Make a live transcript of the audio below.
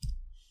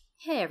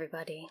Hey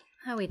everybody,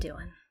 how we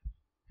doing?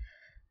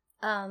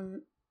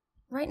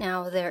 Right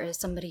now there is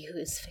somebody who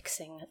is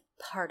fixing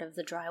part of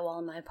the drywall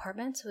in my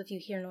apartment, so if you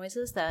hear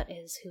noises, that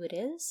is who it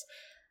is.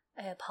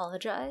 I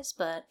apologize,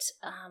 but,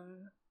 I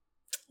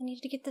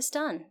needed to get this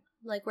done,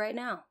 like right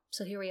now,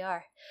 so here we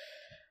are.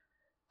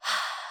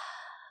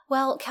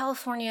 Well,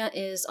 California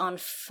is on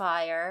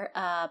fire.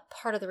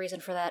 Part of the reason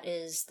for that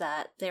is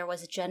that there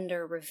was a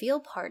gender reveal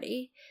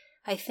party,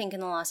 I think in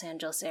the Los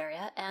Angeles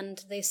area,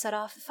 and they set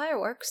off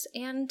fireworks,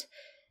 and,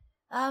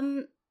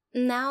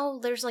 now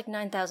there's like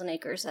 9,000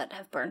 acres that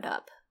have burned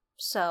up.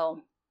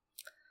 So,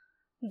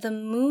 the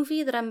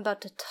movie that I'm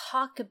about to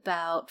talk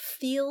about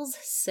feels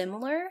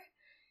similar.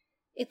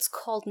 It's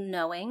called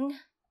Knowing,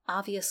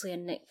 obviously a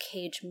Nick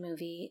Cage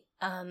movie.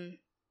 I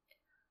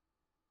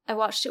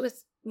watched it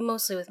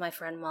mostly with my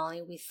friend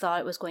Molly. We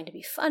thought it was going to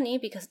be funny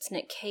because it's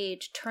Nick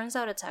Cage. Turns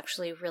out it's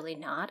actually really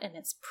not, and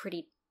it's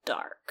pretty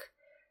dark.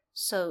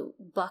 So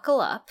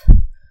buckle up,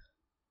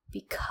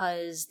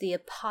 because the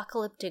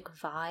apocalyptic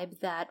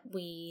vibe that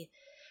we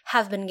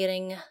have been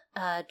getting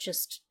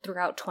just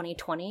throughout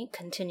 2020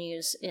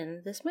 continues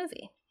in this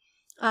movie.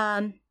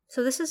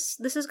 So this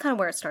is kind of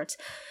where it starts.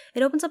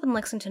 It opens up in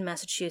Lexington,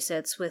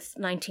 Massachusetts with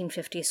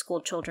 1950s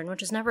school children,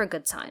 which is never a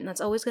good sign.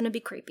 That's always going to be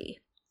creepy.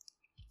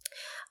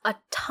 A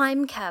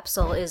time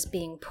capsule is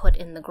being put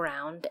in the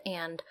ground,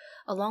 and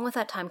along with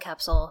that time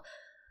capsule,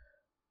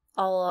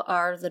 all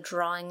are the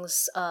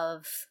drawings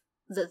of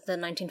the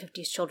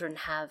 1950s children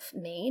have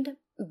made.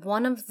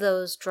 One of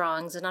those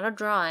drawings is not a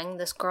drawing.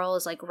 This girl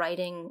is like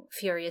writing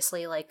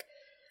furiously, like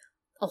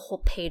a whole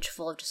page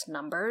full of just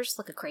numbers,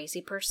 like a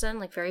crazy person,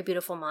 like Very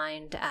Beautiful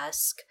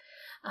Mind-esque.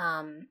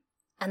 And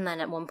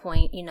then at one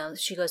point,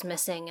 she goes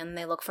missing and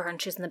they look for her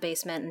and she's in the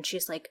basement and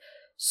she's like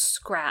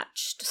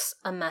scratched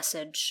a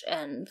message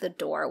and the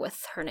door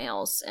with her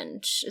nails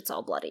and it's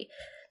all bloody.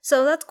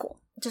 So that's cool.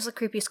 Just like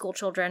creepy school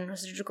children.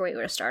 This is a great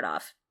way to start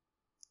off.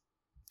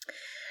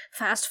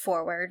 Fast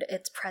forward,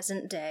 it's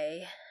present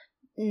day.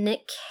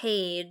 Nick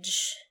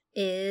Cage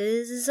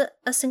is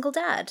a single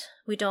dad.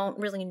 We don't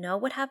really know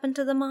what happened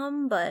to the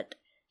mom, but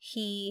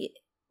he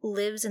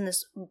lives in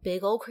this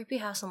big old creepy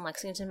house in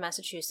Lexington,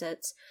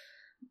 Massachusetts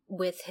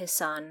with his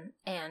son,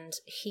 and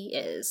he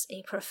is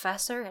a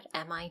professor at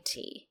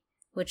MIT,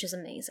 which is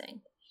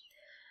amazing.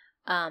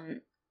 I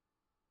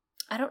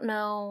don't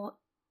know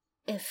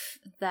if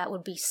that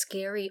would be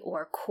scary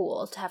or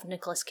cool to have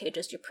Nicolas Cage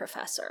as your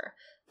professor,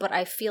 but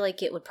I feel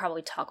like it would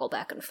probably toggle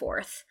back and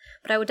forth.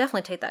 But I would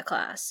definitely take that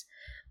class.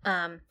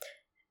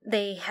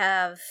 They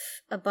have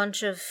there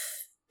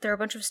are a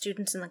bunch of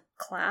students in the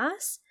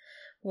class.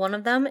 One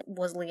of them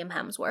was Liam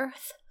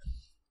Hemsworth.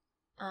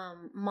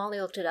 Molly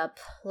looked it up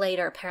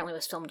later. Apparently it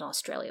was filmed in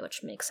Australia,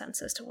 which makes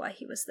sense as to why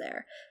he was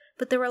there.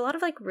 But there were a lot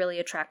of really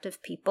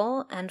attractive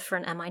people, and for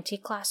an MIT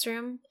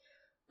classroom,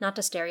 not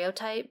to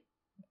stereotype,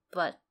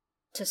 but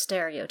to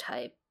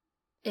stereotype,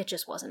 it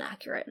just wasn't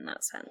accurate in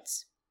that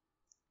sense.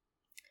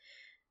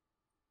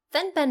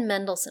 Then Ben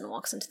Mendelsohn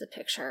walks into the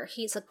picture.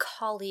 He's a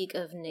colleague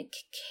of Nick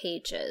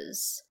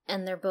Cage's,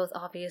 and they're both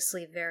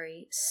obviously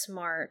very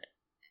smart.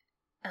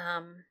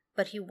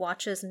 But he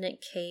watches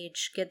Nick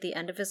Cage get the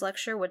end of his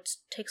lecture, which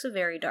takes a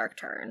very dark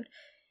turn.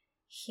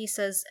 He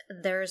says,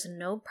 "There's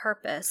no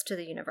purpose to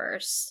the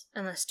universe,"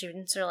 and the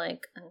students are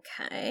like,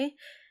 "Okay."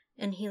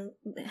 And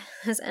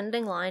his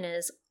ending line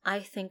is,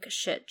 "I think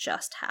shit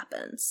just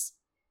happens.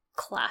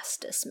 Class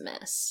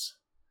dismissed."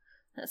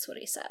 That's what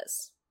he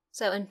says.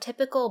 So in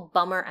typical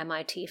bummer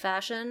MIT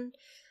fashion,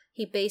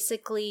 he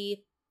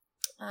basically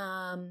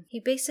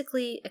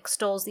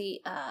extols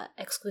the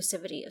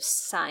exclusivity of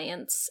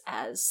science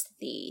as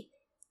the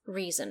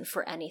reason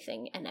for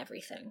anything and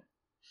everything.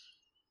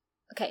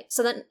 Okay,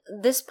 so then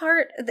this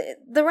part,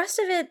 the rest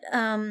of it,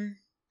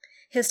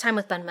 his time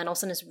with Ben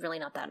Mendelsohn is really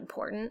not that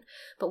important,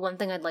 but one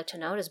thing I'd like to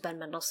note is Ben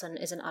Mendelsohn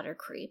is an utter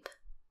creep.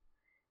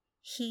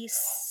 He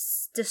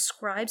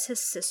describes his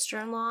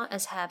sister-in-law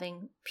as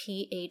having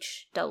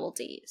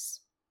PhDs.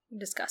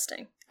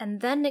 Disgusting.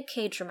 And then Nick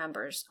Cage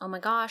remembers, oh my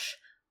gosh,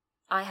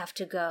 I have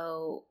to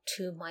go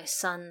to my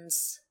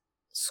son's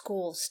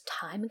school's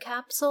time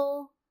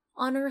capsule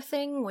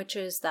unearthing, which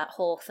is that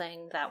whole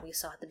thing that we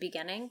saw at the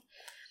beginning.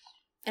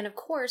 And of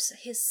course,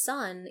 his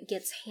son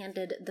gets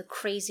handed the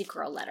crazy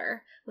girl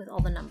letter with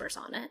all the numbers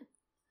on it.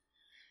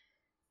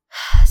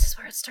 This is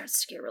where it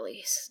starts to get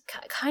really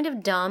kind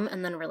of dumb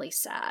and then really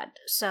sad.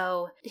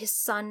 So his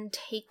son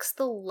takes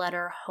the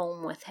letter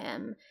home with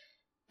him,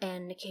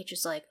 and Nick Cage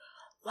is like,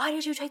 "Why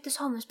did you take this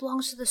home? This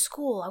belongs to the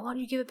school. I want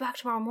you to give it back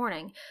tomorrow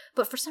morning."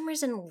 But for some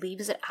reason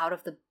leaves it out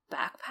of the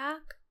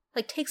backpack.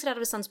 Like, takes it out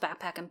of his son's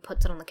backpack and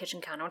puts it on the kitchen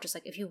counter, just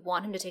like, if you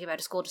want him to take it back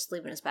to school, just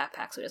leave it in his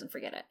backpack so he doesn't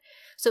forget it.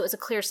 So it's a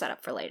clear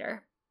setup for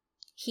later.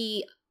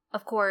 He,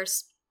 of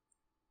course,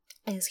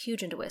 is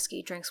huge into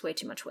whiskey, drinks way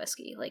too much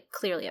whiskey, like,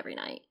 clearly every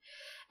night.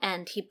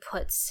 And he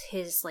puts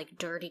his,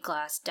 dirty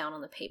glass down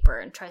on the paper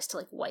and tries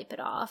to, wipe it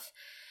off.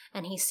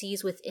 And he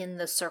sees within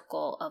the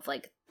circle of,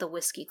 the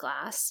whiskey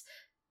glass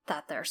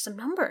that there are some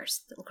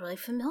numbers that look really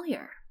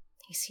familiar.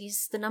 He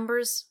sees the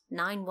numbers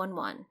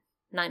 911,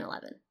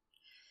 911.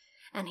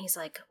 And he's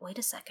like, wait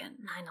a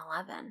second,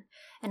 9/11.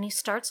 And he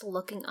starts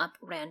looking up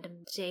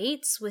random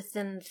dates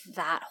within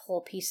that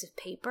whole piece of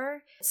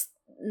paper. It's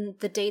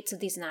the dates of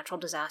these natural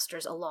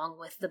disasters along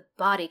with the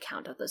body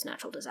count of those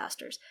natural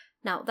disasters.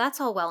 Now, that's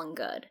all well and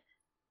good.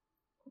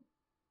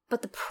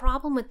 But the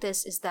problem with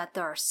this is that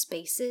there are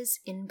spaces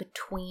in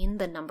between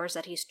the numbers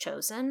that he's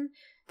chosen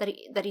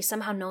that he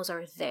somehow knows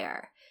are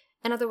there.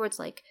 In other words,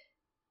 like,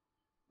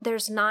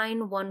 there's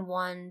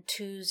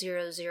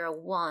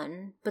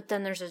 9112001, but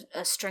then there's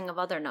a string of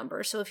other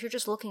numbers. So if you're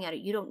just looking at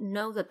it, you don't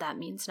know that that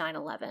means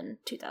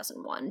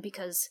 9/11/2001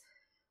 because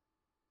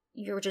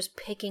you're just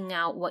picking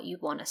out what you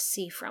want to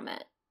see from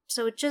it.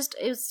 So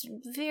it's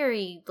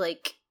very,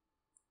 like,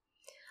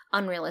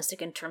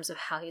 unrealistic in terms of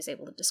how he's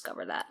able to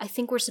discover that. I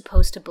think we're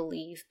supposed to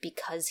believe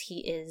because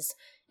he is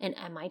an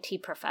MIT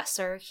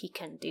professor, he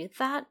can do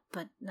that,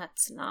 but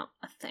that's not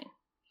a thing.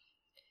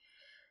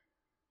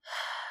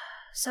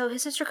 So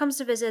his sister comes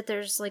to visit.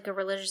 There's, like, a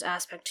religious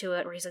aspect to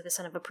it where he's, like, the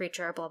son of a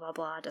preacher, blah, blah,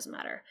 blah. It doesn't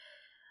matter.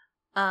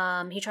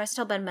 He tries to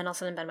tell Ben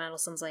Mendelsohn, and Ben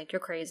Mendelsohn's like, you're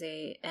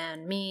crazy.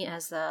 And me,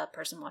 as the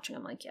person watching,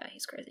 I'm like, yeah,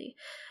 he's crazy.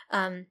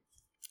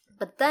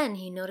 But then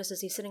he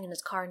notices he's sitting in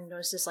his car and he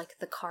notices, like,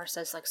 the car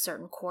says, like,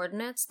 certain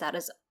coordinates that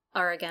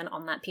are again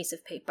on that piece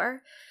of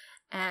paper.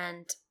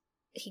 And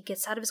he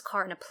gets out of his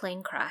car and a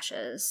plane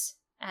crashes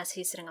as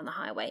he's sitting on the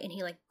highway. And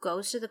he, like,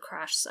 goes to the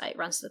crash site,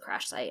 runs to the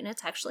crash site. And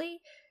it's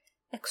actually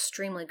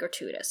extremely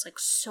gratuitous. Like,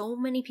 so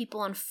many people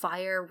on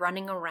fire,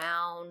 running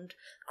around,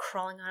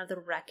 crawling out of the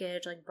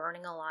wreckage, like,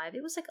 burning alive.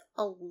 It was, like,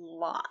 a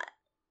lot.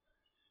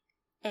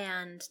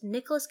 And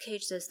Nicolas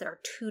Cage says there are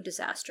 2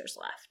 disasters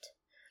left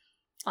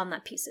on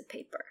that piece of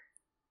paper.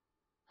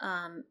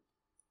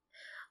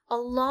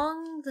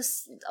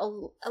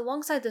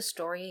 Alongside the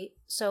story,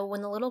 so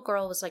when the little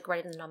girl was, like,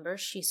 writing the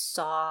numbers, she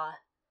saw,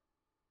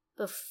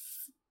 I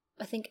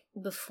think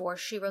before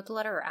she wrote the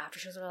letter or after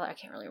she wrote the letter, I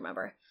can't really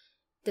remember,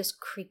 this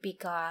creepy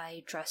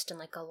guy dressed in,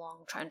 like, a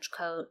long trench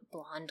coat,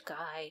 blonde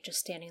guy,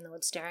 just standing in the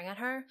woods staring at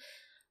her.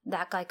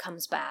 That guy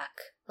comes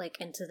back, like,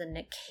 into the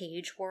Nick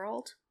Cage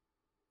world.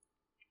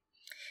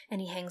 And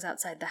he hangs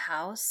outside the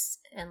house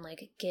and,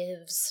 like,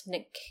 gives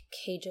Nick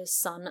Cage's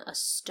son a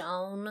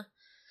stone.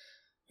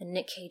 And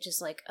Nick Cage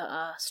is like,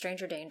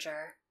 stranger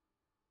danger.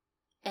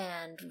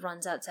 And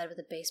runs outside with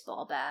a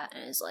baseball bat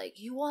and is like,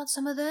 you want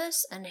some of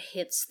this? And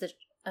hits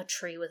a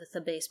tree with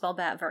the baseball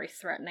bat very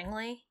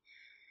threateningly.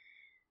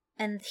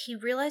 And he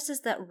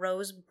realizes that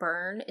Rose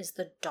Byrne is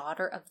the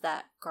daughter of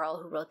that girl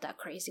who wrote that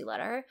crazy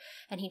letter.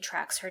 And he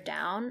tracks her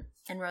down.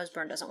 And Rose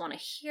Byrne doesn't want to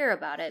hear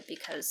about it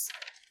because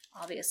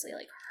obviously,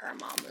 like, her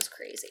mom was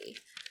crazy.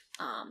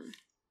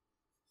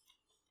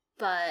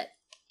 But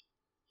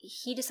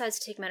he decides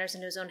to take matters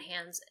into his own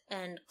hands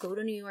and go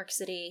to New York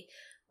City,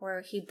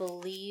 where he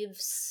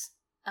believes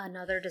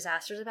another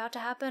disaster is about to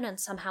happen and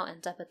somehow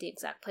ends up at the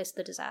exact place of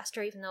the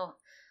disaster, even though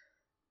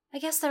I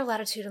guess they're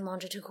latitude and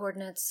longitude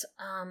coordinates.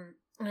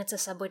 And it's a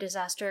subway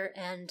disaster,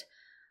 and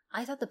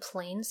I thought the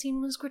plane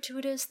scene was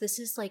gratuitous. This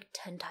is, like,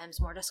 10 times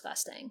more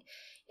disgusting.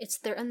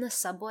 They're in the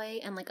subway,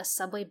 and, like, a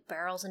subway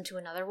barrels into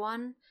another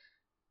one,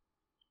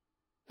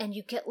 and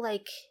you get,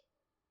 like,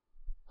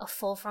 a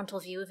full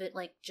frontal view of it,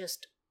 like,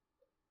 just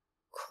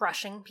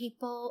crushing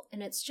people,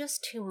 and it's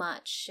just too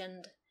much.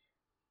 And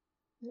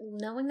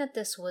knowing that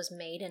this was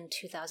made in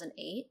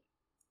 2008,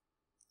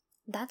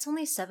 that's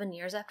only 7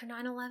 years after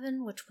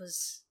 9/11, which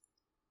was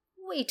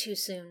way too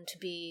soon to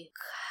be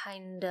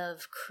kind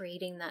of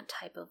creating that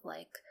type of,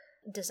 like,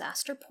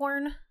 disaster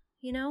porn,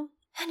 you know?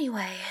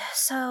 Anyway,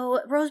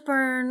 so Rose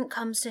Byrne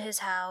comes to his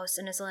house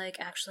and is like,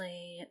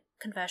 actually,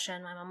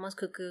 confession, my mom was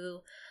cuckoo.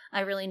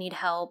 I really need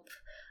help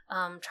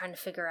trying to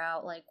figure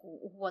out, like,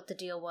 what the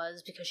deal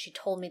was because she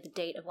told me the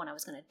date of when I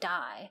was going to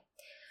die.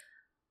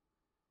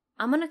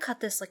 I'm going to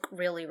cut this, like,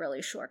 really,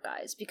 really short,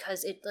 guys,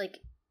 because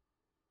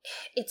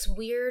it's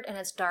weird and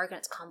it's dark and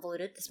it's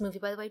convoluted. This movie,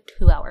 by the way,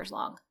 2 hours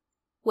long.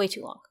 Way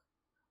too long.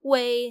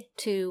 Way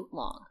too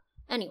long.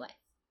 Anyway.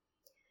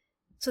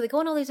 So they go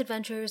on all these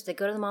adventures. They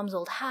go to the mom's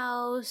old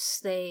house.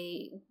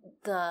 The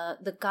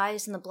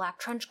guys in the black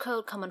trench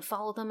coat come and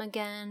follow them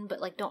again, but,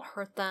 like, don't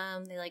hurt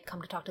them. They, like,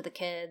 come to talk to the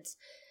kids.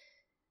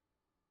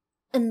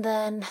 And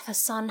then the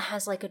son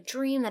has, like, a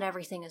dream that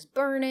everything is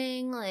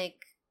burning.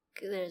 Like,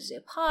 there's the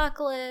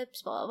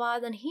apocalypse, blah, blah, blah.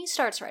 Then he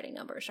starts writing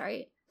numbers,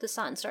 right? The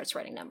son starts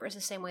writing numbers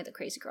the same way the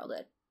crazy girl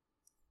did.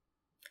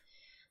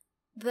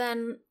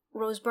 Then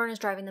Rose Byrne is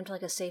driving them to,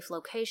 like, a safe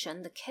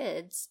location, the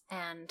kids,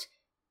 and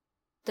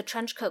the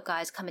trench coat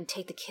guys come and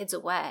take the kids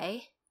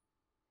away,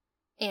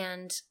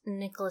 and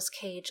Nicolas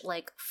Cage,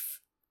 like,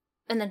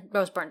 and then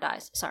Rose Byrne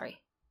dies.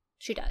 Sorry.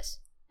 She dies.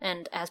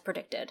 And as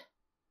predicted,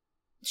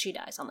 she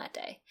dies on that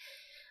day.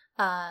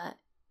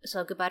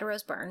 So goodbye to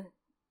Rose Byrne.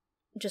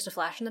 Just a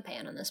flash in the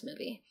pan in this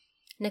movie.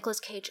 Nicolas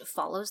Cage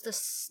follows the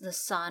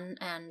son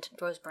and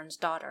Rose Byrne's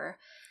daughter,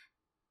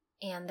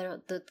 and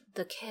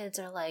the kids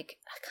are, like,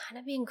 kind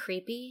of being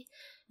creepy,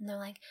 and they're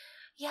like,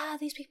 yeah,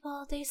 these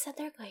people, they said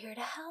they're here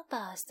to help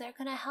us. They're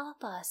gonna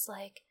help us.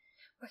 Like,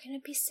 we're gonna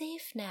be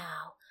safe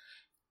now.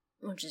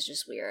 Which is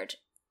just weird.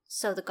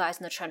 So the guys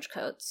in the trench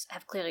coats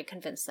have clearly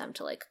convinced them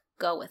to, like,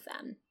 go with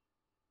them.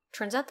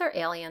 Turns out they're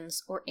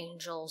aliens or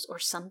angels or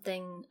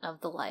something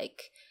of the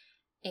like.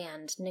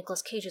 And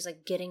Nicolas Cage is,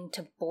 like,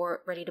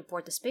 ready to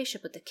board the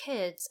spaceship with the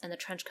kids, and the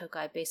trench coat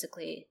guy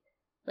basically,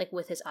 like,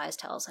 with his eyes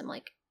tells him,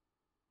 like,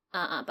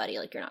 buddy,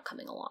 like, you're not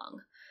coming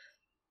along.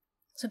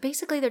 So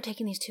basically they're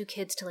taking these two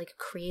kids to, like,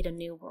 create a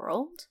new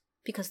world,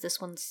 because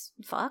this one's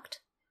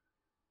fucked.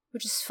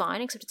 Which is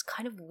fine, except it's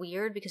kind of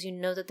weird, because you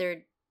know that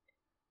they're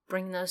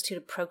bringing those two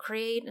to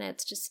procreate, and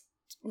it's just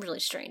really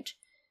strange.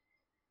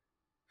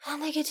 And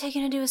they get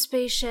taken into a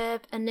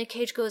spaceship, and Nick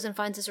Cage goes and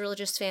finds his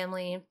religious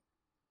family,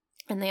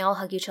 and they all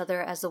hug each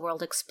other as the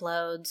world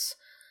explodes.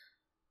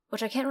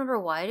 Which I can't remember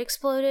why it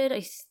exploded.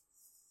 I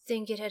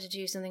think it had to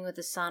do something with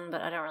the sun,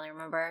 but I don't really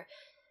remember.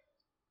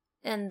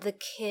 And the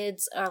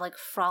kids are, like,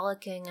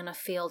 frolicking in a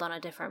field on a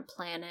different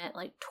planet,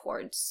 like,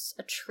 towards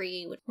a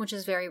tree, which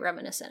is very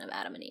reminiscent of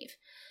Adam and Eve.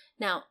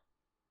 Now,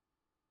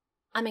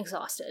 I'm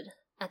exhausted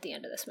at the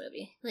end of this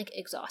movie. Like,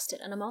 exhausted.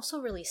 And I'm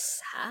also really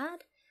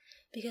sad,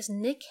 because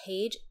Nick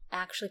Cage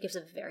actually gives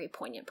a very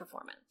poignant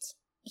performance.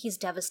 He's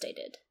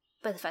devastated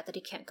by the fact that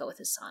he can't go with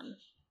his son.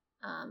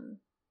 And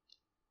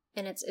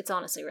it's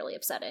honestly really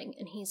upsetting.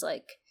 And he's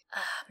like,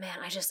 man,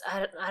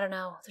 I don't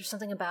know. There's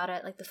something about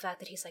it. Like the fact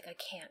that he's like, I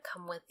can't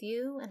come with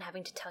you, and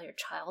having to tell your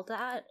child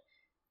that,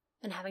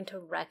 and having to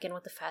reckon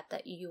with the fact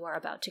that you are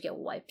about to get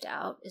wiped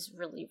out is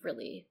really,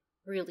 really,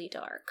 really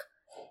dark.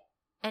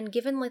 And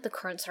given, like, the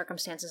current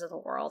circumstances of the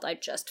world, I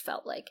just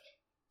felt like,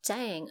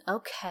 dang,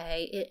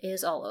 okay, it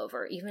is all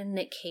over. Even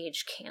Nick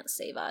Cage can't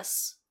save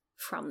us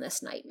from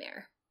this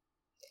nightmare.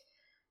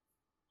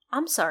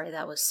 I'm sorry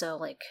that was so,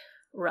 like,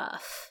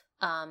 rough.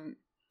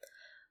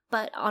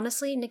 But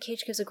honestly, Nick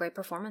Cage gives a great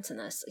performance in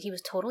this. He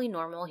was totally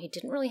normal. He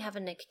didn't really have a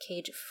Nick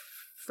Cage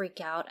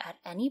freak out at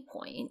any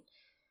point,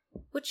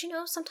 which, you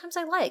know, sometimes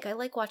I like. I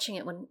like watching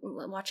him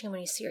when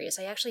he's serious.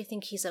 I actually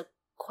think he's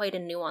quite a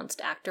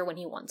nuanced actor when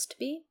he wants to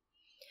be.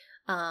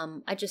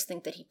 I just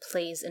think that he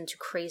plays into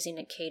crazy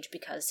Nick Cage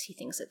because he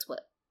thinks it's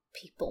what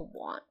people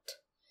want.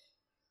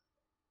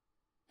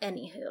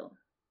 Anywho,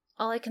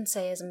 all I can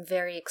say is I'm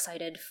very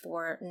excited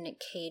for Nick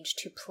Cage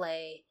to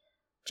play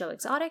Joe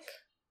Exotic.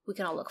 We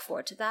can all look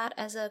forward to that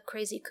as a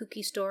crazy,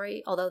 kooky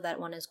story, although that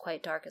one is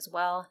quite dark as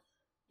well.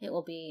 It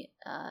will be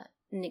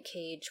Nick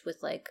Cage with,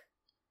 like,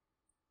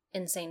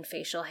 insane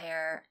facial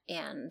hair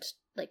and,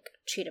 like,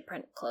 cheetah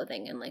print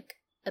clothing and, like,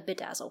 a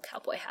bedazzled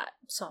cowboy hat,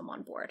 so I'm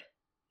on board.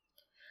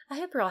 I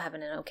hope you're all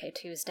having an okay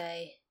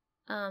Tuesday.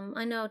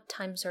 I know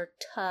times are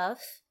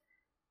tough,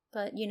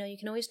 but, you know, you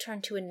can always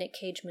turn to a Nick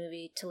Cage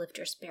movie to lift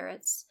your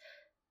spirits.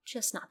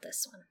 Just not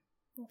this one.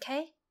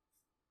 Okay?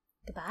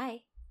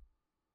 Goodbye.